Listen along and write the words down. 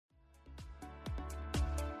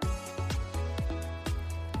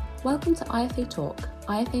Welcome to IFA Talk,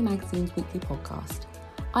 IFA Magazine's weekly podcast.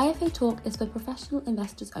 IFA Talk is for professional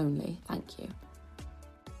investors only. Thank you.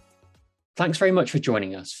 Thanks very much for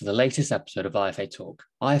joining us for the latest episode of IFA Talk,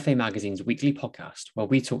 IFA Magazine's weekly podcast, where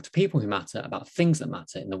we talk to people who matter about things that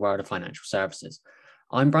matter in the world of financial services.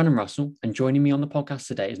 I'm Brandon Russell, and joining me on the podcast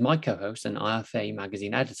today is my co-host and IFA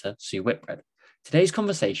Magazine editor, Sue Whitbread. Today's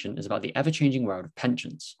conversation is about the ever-changing world of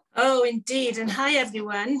pensions. Oh, indeed. And hi,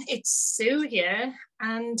 everyone. It's Sue here.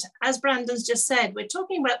 And as Brandon's just said, we're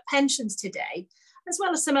talking about pensions today, as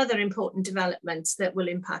well as some other important developments that will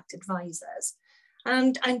impact advisors.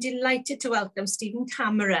 And I'm delighted to welcome Stephen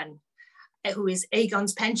Cameron, who is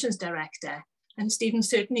Aegon's pensions director. And Stephen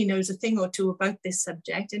certainly knows a thing or two about this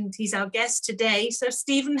subject, and he's our guest today. So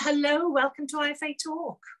Stephen, hello, welcome to IFA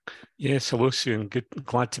Talk. Yes, hello, Sue, and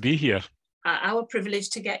glad to be here. Our privilege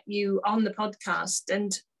to get you on the podcast,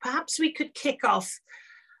 and perhaps we could kick off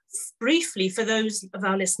briefly for those of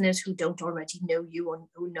our listeners who don't already know you or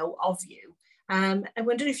who know of you. I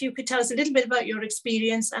wonder if you could tell us a little bit about your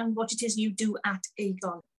experience and what it is you do at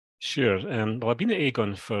Aegon. Sure. Well, I've been at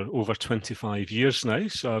Aegon for over 25 years now,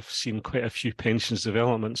 so I've seen quite a few pensions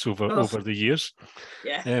developments over the years.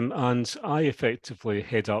 Yeah. And I effectively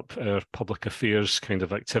head up our public affairs kind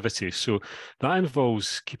of activity. So that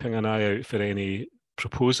involves keeping an eye out for any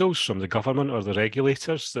proposals from the government or the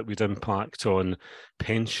regulators that would impact on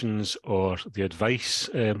pensions or the advice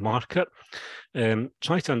market.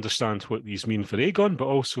 Try to understand what these mean for Aegon, but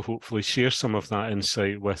also hopefully share some of that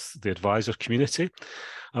insight with the advisor community.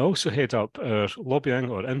 I also head up our lobbying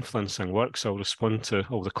or influencing work, so I'll respond to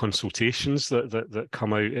all the consultations that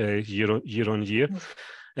come out year on year.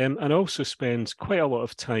 And also spend quite a lot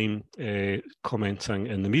of time commenting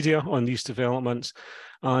in the media on these developments.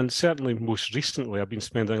 And certainly most recently, I've been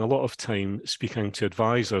spending a lot of time speaking to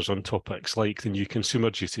advisors on topics like the new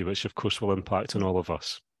Consumer Duty, which of course will impact on all of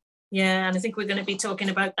us. Yeah, and I think we're going to be talking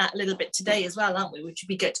about that a little bit today as well, aren't we? Which would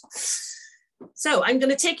be good. So I'm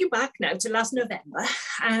going to take you back now to last November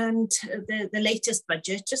and the latest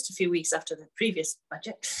budget, just a few weeks after the previous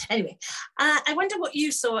budget. Anyway, I wonder what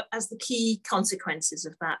you saw as the key consequences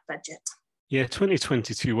of that budget. Yeah,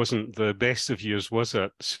 2022 wasn't the best of years, was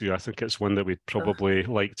it, Sue? I think it's one that we'd probably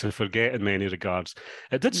like to forget in many regards.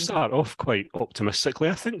 It did start off quite optimistically.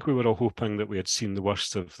 I think we were all hoping that we had seen the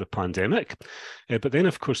worst of the pandemic. But then,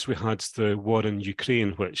 of course, we had the war in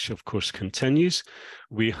Ukraine, which, of course, continues.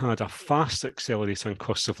 We had a fast accelerating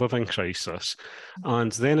cost of living crisis.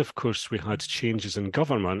 And then, of course, we had changes in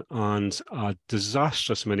government and a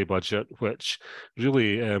disastrous mini-budget, which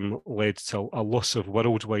really led to a loss of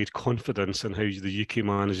worldwide confidence in how the UK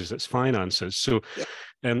manages its finances. So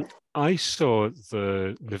I saw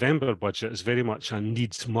the November budget as very much a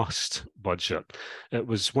needs-must budget. It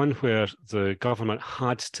was one where the government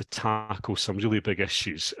had to tackle some really big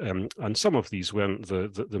issues, and some of these weren't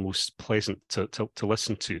the most pleasant to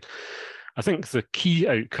listen to. I think the key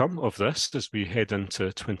outcome of this as we head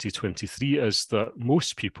into 2023 is that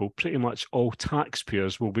most people, pretty much all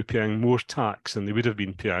taxpayers, will be paying more tax than they would have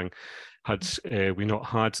been paying had we not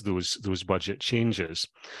had those budget changes.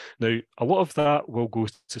 Now, a lot of that will go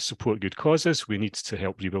to support good causes. We need to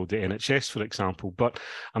help rebuild the NHS, for example, but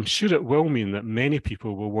I'm sure it will mean that many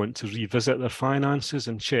people will want to revisit their finances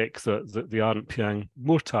and check that they aren't paying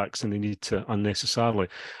more tax than they need to unnecessarily.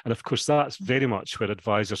 And of course, that's very much where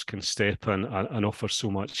advisors can step in and offer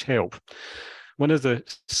so much help. One of the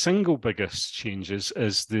single biggest changes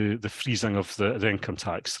is the freezing of the income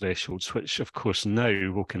tax thresholds, which of course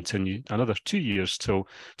now will continue another 2 years till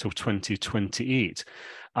 2028.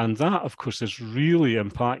 And that, of course, is really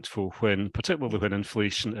impactful particularly when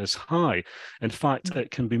inflation is high. In fact, it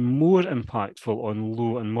can be more impactful on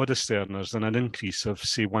low and modest earners than an increase of,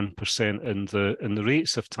 say, 1% in the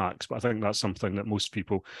rates of tax. But I think that's something that most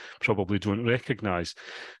people probably don't recognise.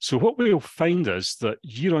 So what we'll find is that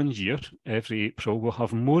year on year, every April, we'll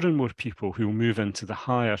have more and more people who will move into a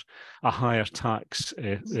higher tax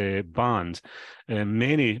band.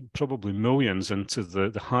 Many, probably millions, into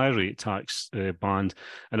the higher rate tax band.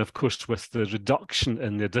 And of course, with the reduction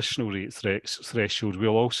in the additional rate threshold,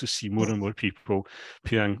 we'll also see more and more people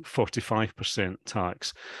paying 45%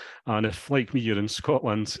 tax. And if, like me, you're in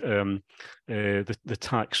Scotland, the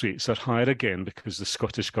tax rates are higher again because the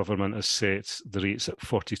Scottish Government has set the rates at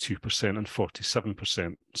 42% and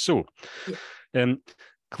 47%. So,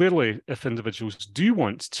 clearly, if individuals do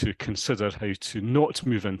want to consider how to not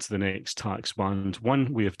move into the next tax band,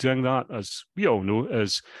 one way of doing that, as we all know,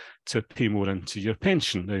 is to pay more into your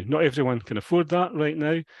pension. Now, not everyone can afford that right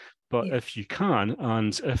now, but if you can,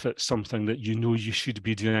 and if it's something that you know you should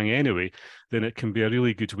be doing anyway, then it can be a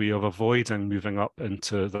really good way of avoiding moving up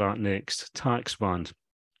into that next tax band.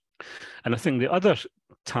 And I think the other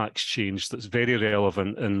tax change that's very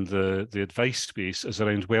relevant in the advice space is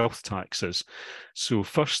around wealth taxes. So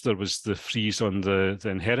first there was the freeze on the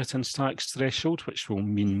inheritance tax threshold, which will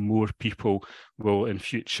mean more people will in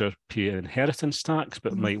future pay inheritance tax,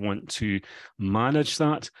 but might want to manage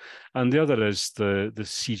that. And the other is the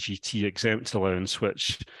CGT exempt allowance,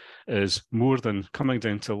 which is more than coming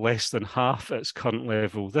down to less than half its current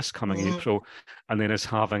level this coming April, and then is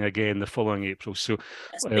halving again the following April. So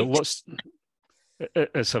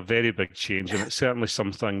it's a very big change, and it's certainly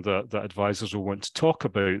something that advisors will want to talk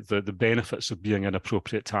about, the benefits of being in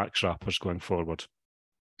appropriate tax wrappers going forward.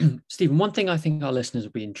 Stephen, one thing I think our listeners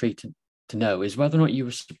will be intrigued to know is whether or not you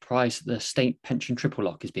were surprised that the state pension triple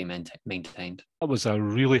lock is being maintained. That was a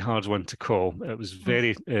really hard one to call. It was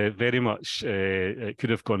very much, it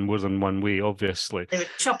could have gone more than one way, obviously. They were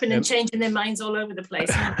chopping and changing their minds all over the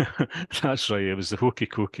place. That's right. It was the hokey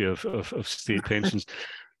cokey of state pensions.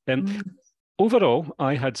 Overall,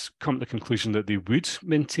 I had come to the conclusion that they would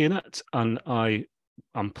maintain it, and I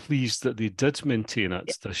am pleased that they did maintain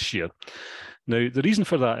it this year. Now, the reason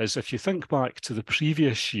for that is if you think back to the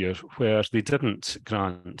previous year where they didn't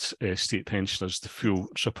grant state pensioners the full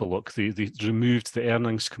triple lock, they removed the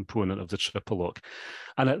earnings component of the triple lock.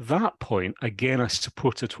 And at that point, again, I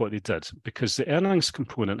supported what they did, because the earnings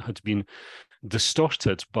component had been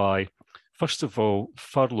distorted by, first of all,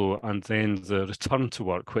 furlough and then the return to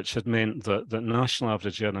work, which had meant that national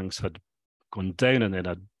average earnings had gone down and then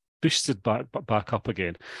had boosted back up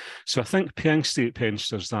again. So I think paying state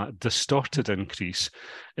pensioners that distorted increase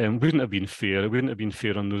wouldn't have been fair. It wouldn't have been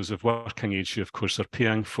fair on those of working age who, of course, are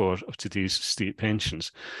paying for today's state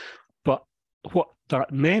pensions. But what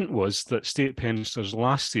that meant was that state pensioners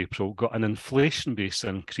last April got an inflation-based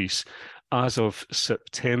increase as of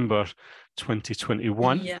September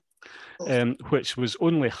 2021. Which was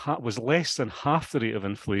was less than half the rate of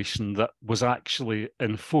inflation that was actually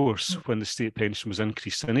in force when the state pension was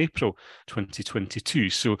increased in April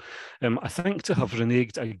 2022. So I think to have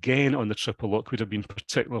reneged again on the triple lock would have been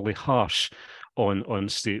particularly harsh on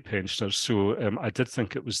state pensioners. So I did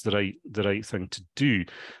think it was the right thing to do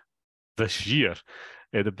this year.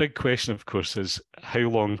 The big question, of course, is how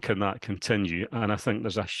long can that continue? And I think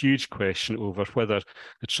there's a huge question over whether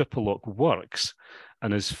the triple lock works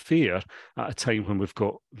and is fair at a time when we've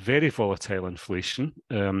got very volatile inflation,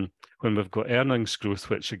 when we've got earnings growth,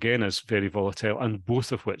 which again is very volatile, and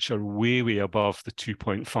both of which are way, way above the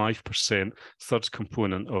 2.5% third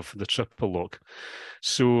component of the triple lock.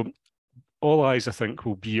 So all eyes, I think,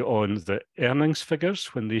 will be on the earnings figures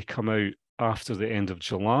when they come out after the end of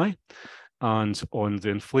July, and on the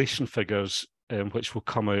inflation figures, which will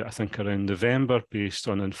come out, I think, around November, based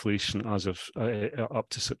on inflation as of up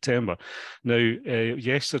to September. Now,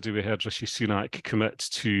 yesterday we heard Rishi Sunak commit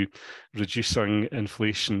to reducing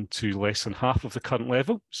inflation to less than half of the current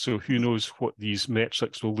level. So who knows what these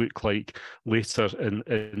metrics will look like later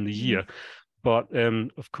in the year. But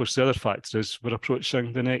of course, the other factor is we're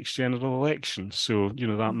approaching the next general election. So,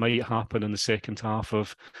 that might happen in the second half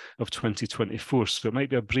of 2024. So it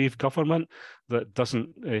might be a brave government that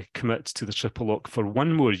doesn't commit to the triple lock for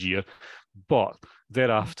one more year. But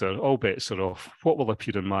thereafter, all bets are off. What will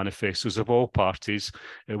appear in manifestos of all parties?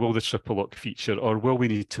 Will the triple lock feature, or will we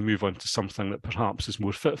need to move on to something that perhaps is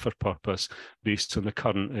more fit for purpose based on the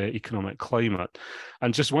current economic climate?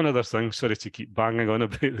 And just one other thing, sorry to keep banging on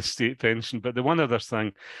about the state pension, but the one other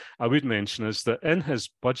thing I would mention is that in his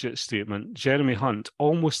budget statement, Jeremy Hunt,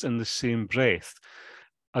 almost in the same breath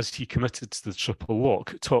as he committed to the triple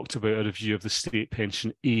lock, talked about a review of the state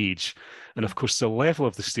pension age. And of course, the level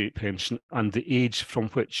of the state pension and the age from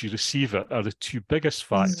which you receive it are the two biggest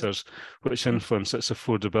factors which influence its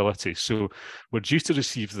affordability. So we're due to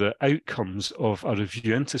receive the outcomes of a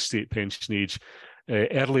review into state pension age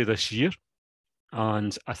early this year.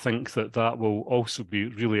 And I think that will also be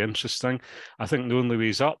really interesting. I think the only way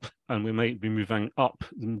is up, and we might be moving up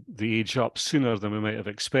the age up sooner than we might have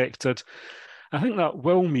expected. I think that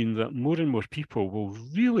will mean that more and more people will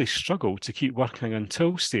really struggle to keep working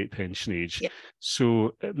until state pension age. Yeah.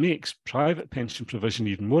 So it makes private pension provision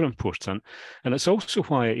even more important. And it's also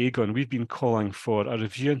why at Aegon we've been calling for a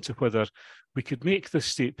review into whether we could make the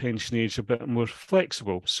state pension age a bit more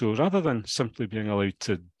flexible. So rather than simply being allowed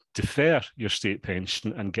to defer your state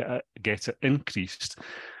pension and get it increased,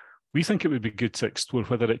 we think it would be good to explore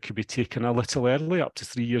whether it could be taken a little early, up to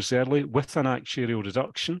 3 years early, with an actuarial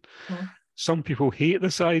reduction. Some people hate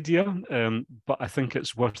this idea, but I think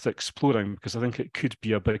it's worth exploring, because I think it could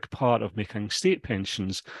be a big part of making state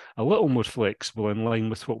pensions a little more flexible, in line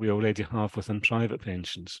with what we already have within private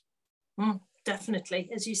pensions. Definitely.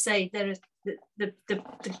 As you say, there is the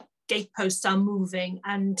gateposts are moving,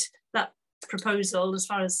 and that proposal, as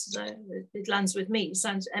far as it lands with me,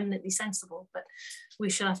 sounds eminently sensible, but we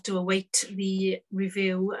shall have to await the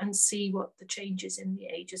review and see what the changes in the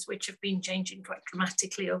ages, which have been changing quite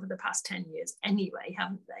dramatically over the past 10 years anyway,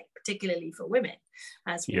 haven't they? Particularly for women,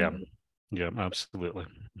 as we know. Yeah, absolutely.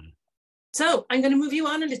 So I'm going to move you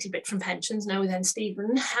on a little bit from pensions now then,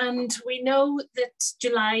 Stephen. And we know that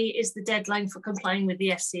July is the deadline for complying with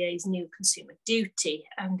the FCA's new consumer duty.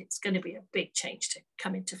 And it's going to be a big change to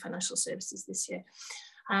come into financial services this year.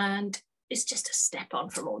 And it's just a step on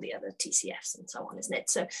from all the other TCFs and so on, isn't it?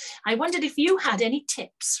 So I wondered if you had any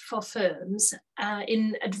tips for firms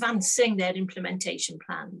in advancing their implementation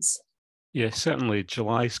plans. Yeah, certainly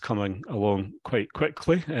July's coming along quite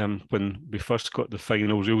quickly. When we first got the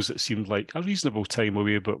final rules, it seemed like a reasonable time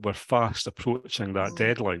away, but we're fast approaching that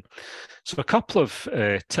deadline. So a couple of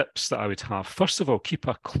tips that I would have. First of all, keep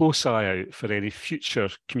a close eye out for any future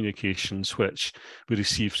communications which we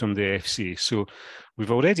receive from the FCA. So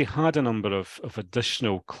we've already had a number of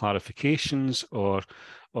additional clarifications or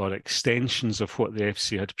extensions of what the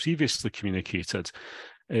FCA had previously communicated.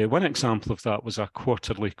 One example of that was a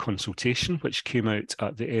quarterly consultation, which came out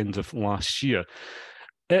at the end of last year.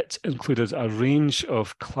 It included a range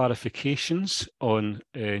of clarifications on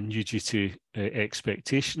new duty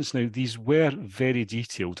expectations. Now, these were very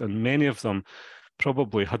detailed, and many of them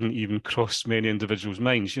probably hadn't even crossed many individuals'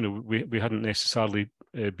 minds. You know, we hadn't necessarily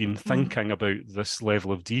been thinking about this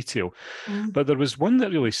level of detail. But there was one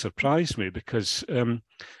that really surprised me, because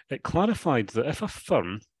it clarified that if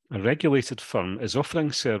a regulated firm is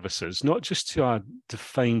offering services not just to a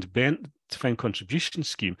defined contribution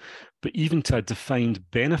scheme, but even to a defined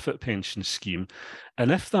benefit pension scheme,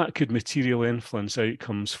 and if that could materially influence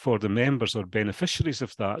outcomes for the members or beneficiaries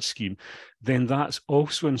of that scheme, then that's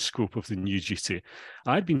also in scope of the new duty.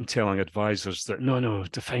 I'd been telling advisors that no,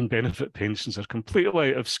 defined benefit pensions are completely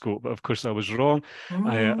out of scope, but of course I was wrong.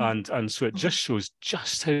 And so it just shows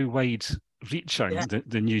just how wide reaching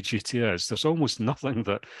the new duty is. There's almost nothing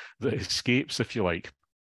that escapes, if you like.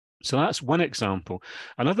 So that's one example.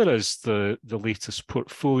 Another is the latest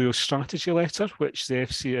portfolio strategy letter, which the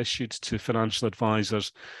FCA issued to financial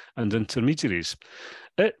advisors and intermediaries.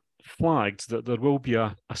 It flagged that there will be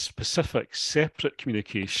a specific separate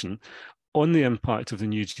communication on the impact of the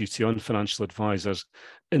new duty on financial advisors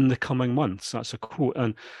in the coming months. That's a quote.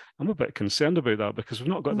 And I'm a bit concerned about that, because we've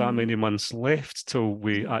not got that many months left till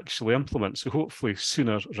we actually implement. So hopefully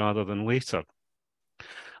sooner rather than later.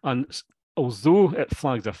 And although it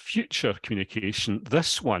flagged a future communication,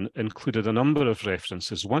 this one included a number of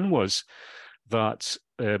references. One was that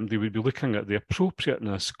they would be looking at the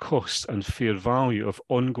appropriateness, cost and fair value of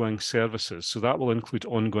ongoing services. So that will include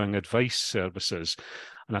ongoing advice services.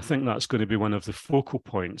 And I think that's going to be one of the focal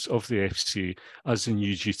points of the FCA as the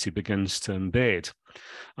new duty begins to embed.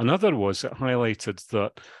 Another was it highlighted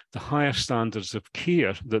that the higher standards of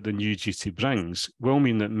care that the new duty brings will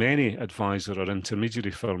mean that many advisor or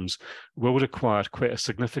intermediary firms will require quite a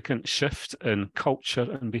significant shift in culture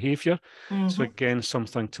and behaviour. So again,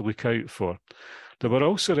 something to look out for. There were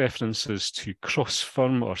also references to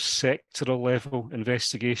cross-firm or sectoral level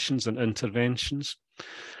investigations and interventions.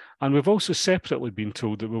 And we've also separately been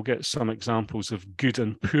told that we'll get some examples of good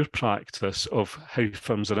and poor practice of how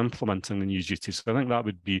firms are implementing the new duties. So I think that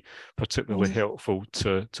would be particularly helpful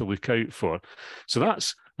to look out for. So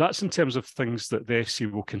that's in terms of things that the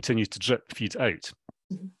FCA will continue to drip feed out.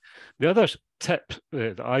 The other tip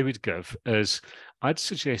that I would give is I'd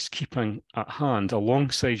suggest keeping at hand,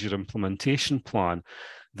 alongside your implementation plan,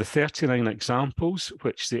 the 39 examples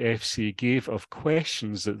which the FCA gave of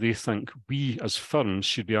questions that they think we as firms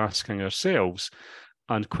should be asking ourselves,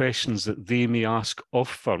 and questions that they may ask of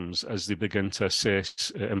firms as they begin to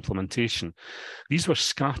assess implementation. These were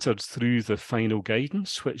scattered through the final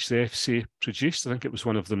guidance which the FCA produced. I think it was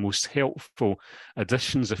one of the most helpful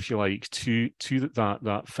additions, if you like, to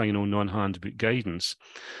that final non-handbook guidance.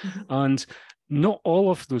 And not all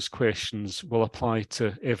of those questions will apply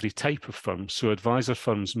to every type of firm. So advisor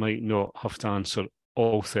firms might not have to answer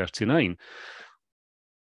all 39.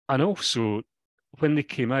 And also, when they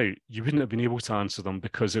came out, you wouldn't have been able to answer them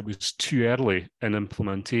because it was too early in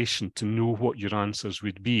implementation to know what your answers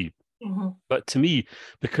would be. But to me,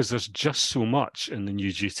 because there's just so much in the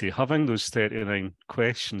new duty, having those 39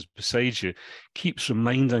 questions beside you keeps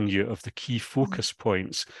reminding you of the key focus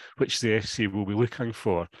points which the FCA will be looking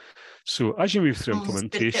for. So as you move through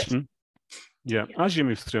implementation, as you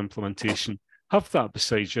move through implementation, have that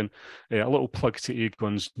beside you. And a little plug to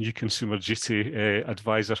Aegon's new Consumer Duty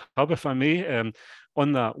Advisor Hub, if I may.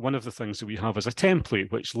 On that, one of the things that we have is a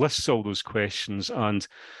template which lists all those questions, and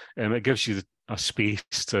it gives you a space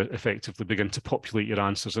to effectively begin to populate your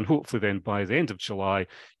answers. And hopefully then by the end of July,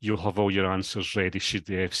 you'll have all your answers ready should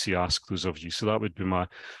the FCA ask those of you. So that would be my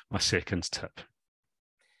second tip.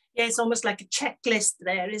 Yeah, it's almost like a checklist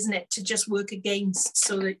there, isn't it, to just work against,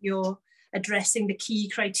 so that you're addressing the key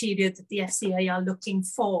criteria that the FCA are looking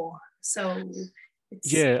for. So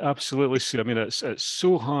yeah, absolutely, Sue. I mean, it's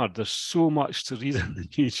so hard. There's so much to read in the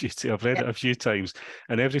new duty. I've read it a few times,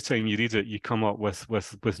 and every time you read it, you come up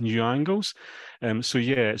with new angles. So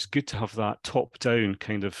yeah, it's good to have that top-down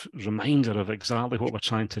kind of reminder of exactly what we're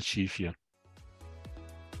trying to achieve here.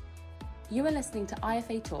 You are listening to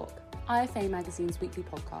IFA Talk, IFA Magazine's weekly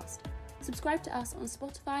podcast. Subscribe to us on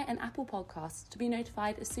Spotify and Apple Podcasts to be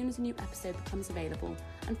notified as soon as a new episode becomes available,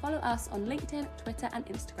 and follow us on LinkedIn, Twitter and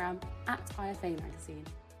Instagram at IFA Magazine.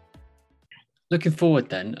 Looking forward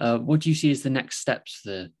then, what do you see as the next steps for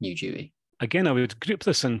the new duty? Again, I would group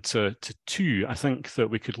this into two. I think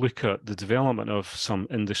that we could look at the development of some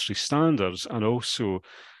industry standards and also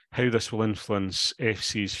how this will influence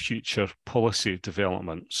FC's future policy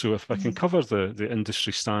development. So if I can cover the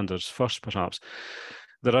industry standards first, perhaps.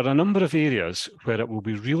 There are a number of areas where it will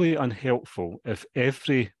be really unhelpful if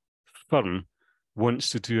every firm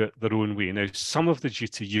wants to do it their own way. Now, some of the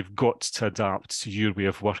duty you've got to adapt to your way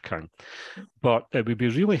of working, but it would be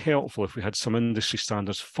really helpful if we had some industry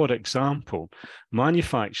standards. For example,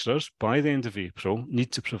 manufacturers, by the end of April,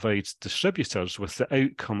 need to provide distributors with the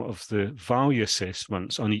outcome of the value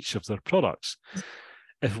assessments on each of their products.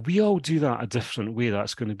 If we all do that a different way,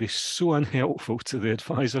 that's going to be so unhelpful to the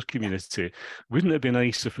advisor community. Wouldn't it be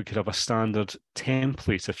nice if we could have a standard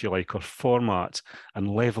template, if you like, or format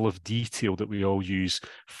and level of detail that we all use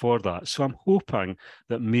for that? So I'm hoping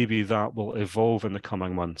that maybe that will evolve in the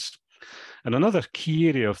coming months. And another key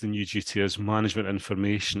area of the new duty is management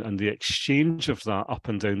information and the exchange of that up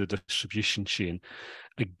and down the distribution chain.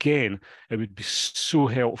 Again, it would be so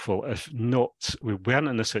helpful if we weren't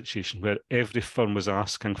in a situation where every firm was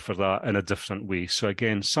asking for that in a different way. So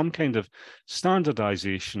again, some kind of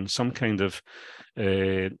standardization, some kind of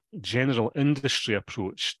general industry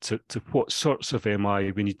approach to what sorts of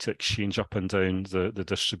MI we need to exchange up and down the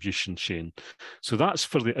distribution chain. So that's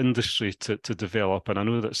for the industry to develop. And I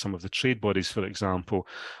know that some of the trade bodies, for example,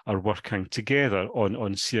 are working together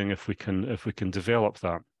on seeing if we can develop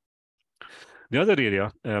that. The other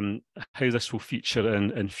area, how this will feature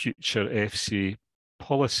in future FCA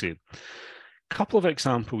policy. A couple of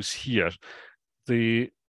examples here. The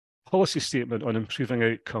policy statement on improving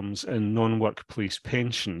outcomes in non-workplace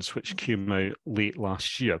pensions, which came out late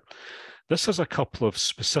last year. This has a couple of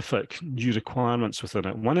specific new requirements within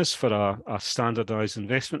it. One is for a standardised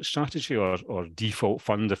investment strategy or default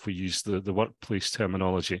fund, if we use the workplace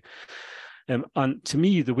terminology. And to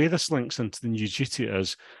me, the way this links into the new duty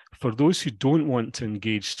is, for those who don't want to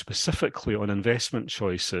engage specifically on investment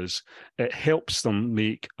choices, it helps them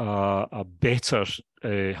make have a better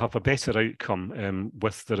outcome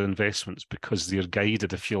with their investments, because they're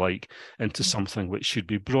guided, if you like, into something which should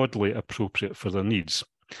be broadly appropriate for their needs.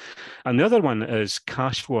 And the other one is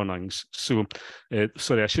cash warnings. So,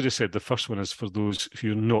 sorry, I should have said the first one is for those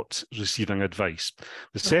who are not receiving advice.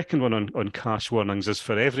 The second one on cash warnings is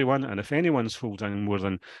for everyone. And if anyone's holding more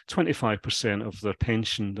than 25% of their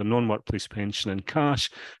pension, their non-workplace pension in cash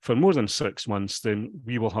for more than 6 months, then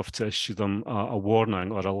we will have to issue them a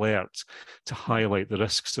warning or alert to highlight the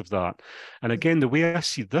risks of that. And again, the way I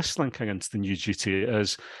see this linking into the new duty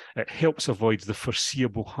is it helps avoid the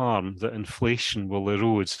foreseeable harm that inflation will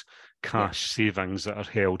erode cash savings that are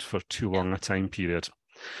held for too long a time period.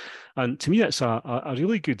 And to me, it's a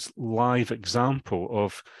really good live example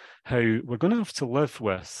of how we're going to have to live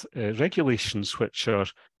with regulations which are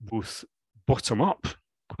both bottom up,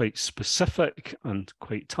 quite specific and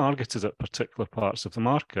quite targeted at particular parts of the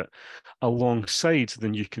market, alongside the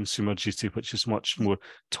new consumer duty, which is much more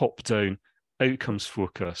top-down, outcomes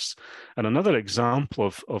focused. And another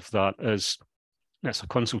example of that is, it's a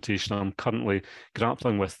consultation I'm currently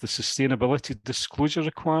grappling with, the sustainability disclosure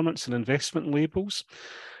requirements and investment labels.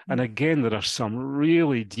 And again, there are some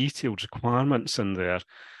really detailed requirements in there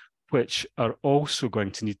which are also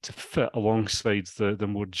going to need to fit alongside the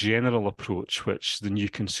more general approach which the new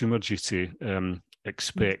consumer duty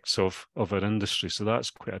expects of our industry. So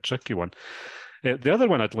that's quite a tricky one. The other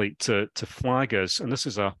one I'd like to flag is, and this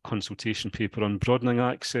is a consultation paper on broadening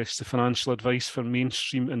access to financial advice for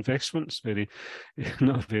mainstream investments.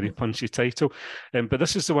 Not a very punchy title, but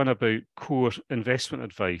this is the one about core investment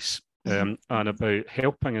advice and about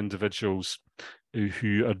helping individuals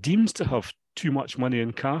who are deemed to have too much money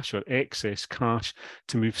in cash or excess cash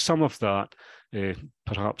to move some of that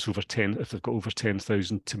perhaps over 10, if they've got over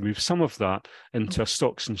 10,000, to move some of that into a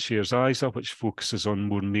stocks and shares ISA, which focuses on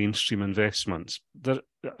more mainstream investments.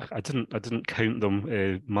 I didn't count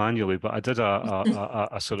them manually, but I did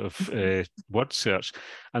a sort of word search,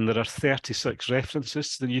 and there are 36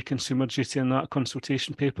 references to the new consumer duty in that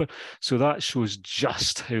consultation paper. So that shows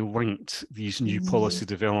just how linked these new policy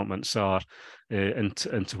developments are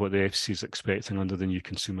into what the FCA is expecting under the new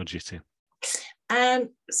consumer duty.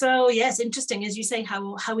 So yes, interesting, as you say,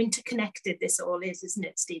 how interconnected this all is, isn't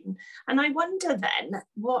it, Stephen? And I wonder then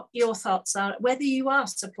what your thoughts are, whether you are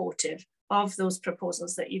supportive of those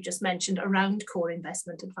proposals that you just mentioned around core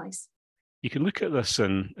investment advice. You can look at this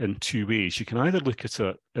in two ways. You can either look at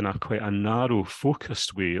it in a quite a narrow,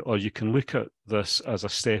 focused way, or you can look at this as a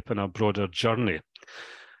step in a broader journey.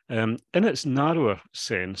 In its narrower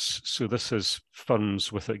sense, so this is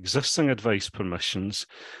firms with existing advice permissions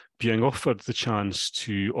being offered the chance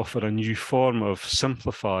to offer a new form of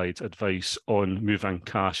simplified advice on moving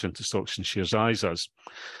cash into stocks and shares ISAs.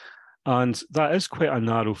 And that is quite a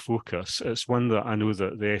narrow focus. It's one that I know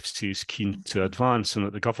that the FCA is keen to advance, and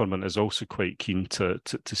that the government is also quite keen to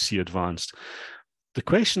see advanced. The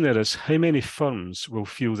question there is, how many firms will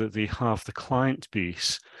feel that they have the client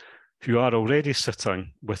base who are already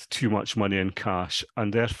sitting with too much money in cash,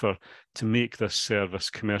 and therefore to make this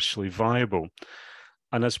service commercially viable?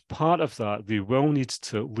 And as part of that, they will need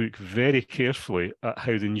to look very carefully at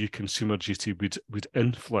how the new consumer duty would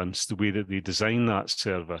influence the way that they design that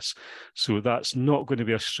service. So that's not going to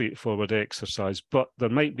be a straightforward exercise, but there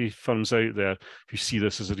might be firms out there who see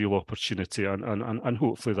this as a real opportunity, and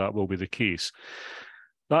hopefully that will be the case.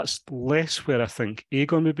 That's less where I think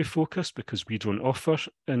Aegon would be focused, because we don't offer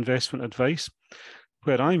investment advice.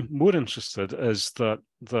 Where I'm more interested is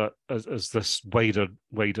as this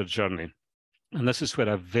wider journey. And this is where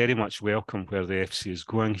I very much welcome where the FCA is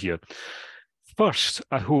going here. First,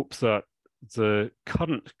 I hope that the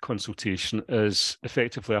current consultation is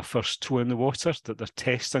effectively a first toe in the water, that they're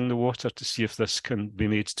testing the water to see if this can be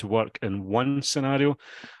made to work in one scenario.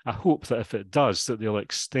 I hope that if it does, that they'll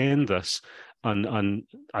extend this and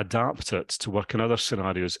adapt it to work in other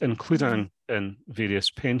scenarios, including in various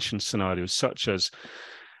pension scenarios, such as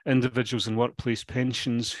individuals in workplace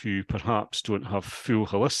pensions who perhaps don't have full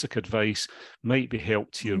holistic advice might be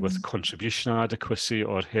helped here with contribution adequacy,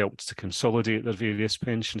 or helped to consolidate their various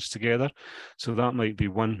pensions together. So that might be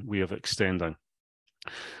one way of extending.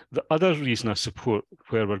 The other reason I support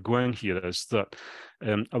where we're going here is that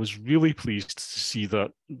I was really pleased to see that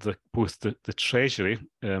both the Treasury,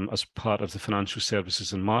 as part of the Financial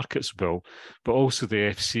Services and Markets Bill, but also the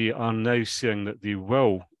FCA are now saying that they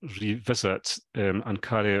will revisit and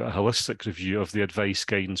carry out a holistic review of the advice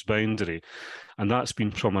guidance boundary. And that's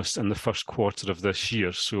been promised in the first quarter of this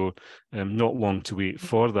year, so not long to wait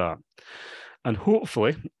for that. And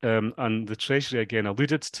hopefully, and the Treasury again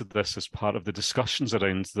alluded to this as part of the discussions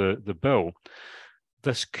around the bill,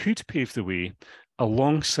 this could pave the way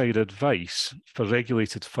alongside advice for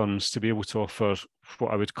regulated firms to be able to offer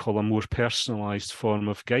what I would call a more personalised form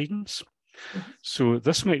of guidance. So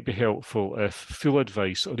this might be helpful if full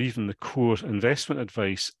advice or even the core investment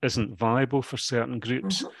advice isn't viable for certain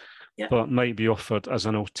groups, but might be offered as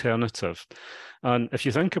an alternative. And if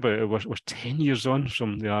you think about it, we're 10 years on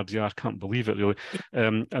from the RDR, can't believe it really.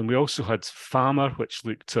 And we also had FAMR, which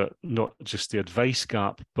looked at not just the advice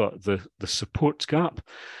gap, but the support gap.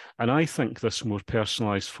 And I think this more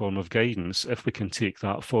personalised form of guidance, if we can take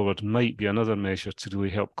that forward, might be another measure to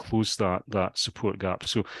really help close that support gap.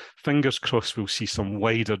 So fingers crossed we'll see some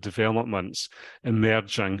wider developments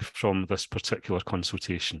emerging from this particular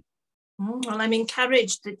consultation. Well, I'm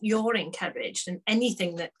encouraged that you're encouraged, and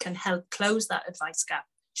anything that can help close that advice gap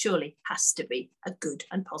surely has to be a good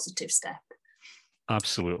and positive step.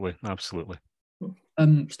 Absolutely, absolutely.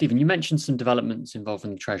 Stephen, you mentioned some developments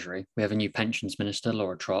involving the Treasury. We have a new pensions minister,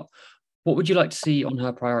 Laura Trott. What would you like to see on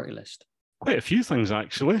her priority list? Quite a few things,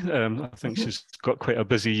 actually. I think she's got quite a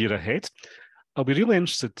busy year ahead. I'll be really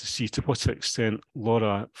interested to see to what extent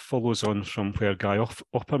Laura follows on from where Guy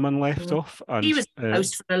Opperman left off. And, he was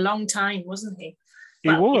host for a long time, wasn't he? He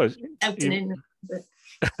was. Out and in.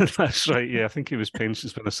 That's right, yeah. I think he was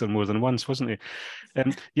pensions minister more than once, wasn't he?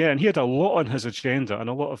 And he had a lot on his agenda, and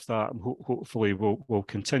a lot of that hopefully will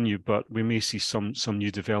continue, but we may see some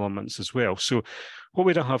new developments as well. So what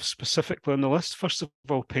would I have specifically on the list? First of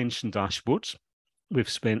all, pension dashboards. We've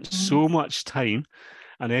spent so much time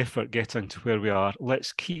and effort getting to where we are.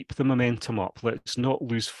 Let's keep the momentum up. Let's not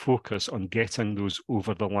lose focus on getting those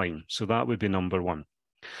over the line. So that would be number one.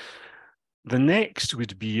 The next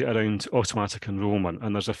would be around automatic enrolment,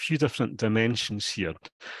 and there's a few different dimensions here.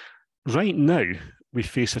 Right now, we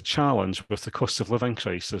face a challenge with the cost of living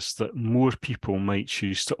crisis that more people might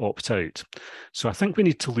choose to opt out. So I think we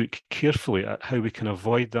need to look carefully at how we can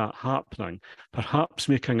avoid that happening, perhaps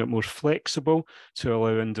making it more flexible to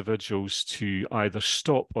allow individuals to either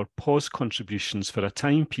stop or pause contributions for a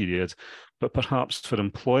time period, but perhaps for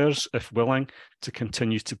employers, if willing, to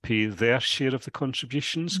continue to pay their share of the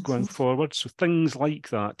contributions going forward. So things like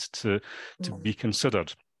that to be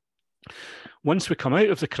considered. Once we come out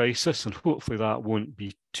of the crisis, and hopefully that won't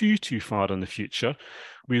be too far in the future,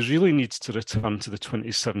 we really need to return to the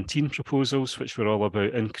 2017 proposals, which were all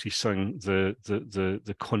about increasing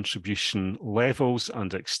the contribution levels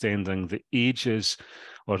and extending the ages,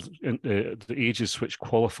 or the ages which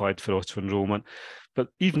qualified for auto-enrolment. But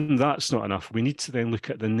even that's not enough. We need to then look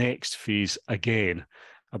at the next phase again,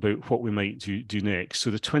 about what we might do next. So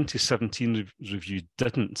the 2017 review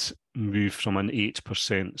didn't move from an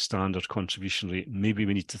 8% standard contribution rate. Maybe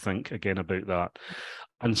we need to think again about that.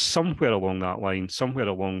 And somewhere along that line, somewhere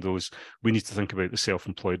along those, we need to think about the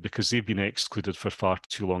self-employed, because they've been excluded for far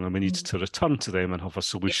too long, and we need to return to them and have a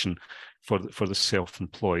solution for the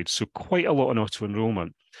self-employed. So quite a lot on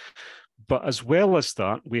auto-enrolment. But as well as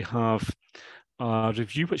that, we have a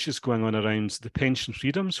review which is going on around the pension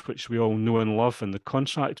freedoms, which we all know and love in the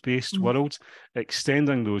contract-based world,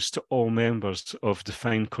 extending those to all members of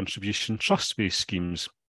defined contribution trust-based schemes.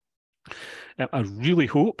 I really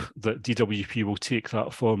hope that DWP will take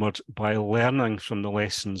that forward by learning from the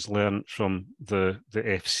lessons learned from the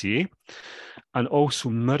FCA, and also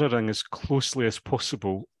mirroring as closely as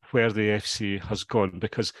possible where the FCA has gone.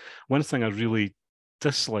 Because one thing I really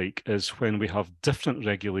dislike is when we have different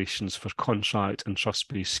regulations for contract and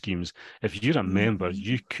trust-based schemes. If you're a member,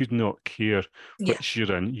 you could not care which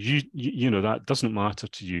you're in. You know, that doesn't matter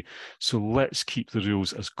to you. So let's keep the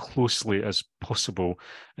rules as closely as possible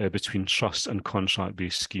between trust and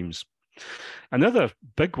contract-based schemes. Another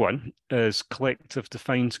big one is collective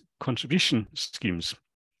defined contribution schemes.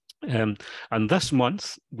 And this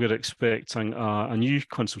month, we're expecting a new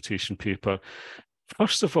consultation paper,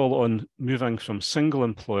 first of all, on moving from single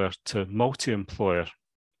employer to multi-employer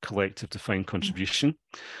collective defined contribution,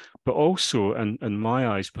 but also, in my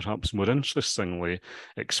eyes, perhaps more interestingly,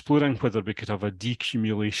 exploring whether we could have a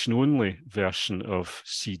decumulation-only version of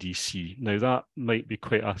CDC. Now, that might be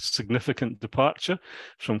quite a significant departure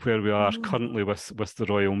from where we are currently with the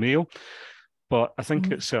Royal Mail, but I think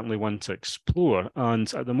it's certainly one to explore.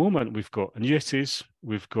 And at the moment, we've got annuities,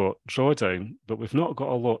 we've got drawdown, but we've not got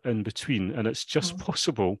a lot in between. And it's just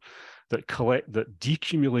possible that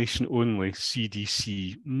decumulation only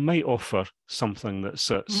CDC might offer something that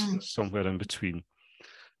sits somewhere in between.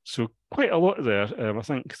 So quite a lot there. I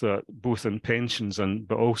think that both in pensions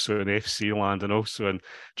but also in FC land and also in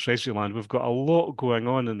Treasury land, we've got a lot going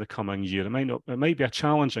on in the coming year. It might be a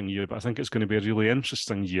challenging year, but I think it's going to be a really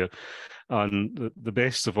interesting year. And the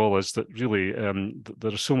best of all is that really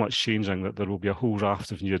there is so much changing that there will be a whole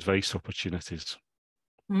raft of new advice opportunities.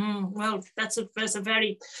 Well, that's a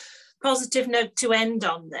very positive note to end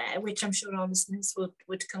on there, which I'm sure our listeners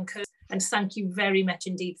would concur. And thank you very much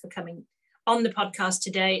indeed for coming on the podcast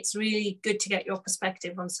today. It's really good to get your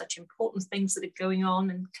perspective on such important things that are going on,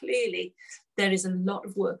 and clearly there is a lot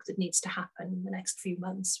of work that needs to happen in the next few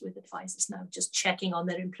months with advisors now just checking on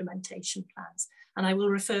their implementation plans. And I will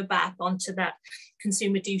refer back onto that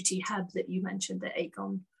consumer duty hub that you mentioned that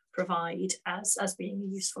Aegon provide as being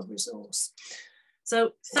a useful resource.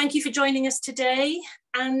 So thank you for joining us today,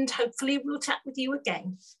 and hopefully we'll chat with you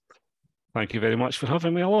again. Thank you very much for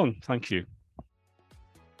having me along. Thank you.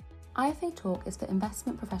 IFA Talk is for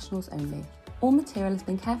investment professionals only. All material has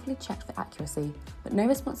been carefully checked for accuracy, but no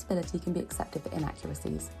responsibility can be accepted for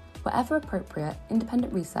inaccuracies. Wherever appropriate,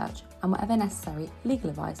 independent research and whatever necessary, legal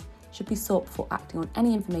advice should be sought before acting on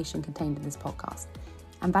any information contained in this podcast.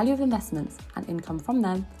 And value of investments and income from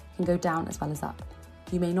them can go down as well as up.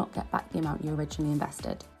 You may not get back the amount you originally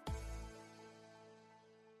invested.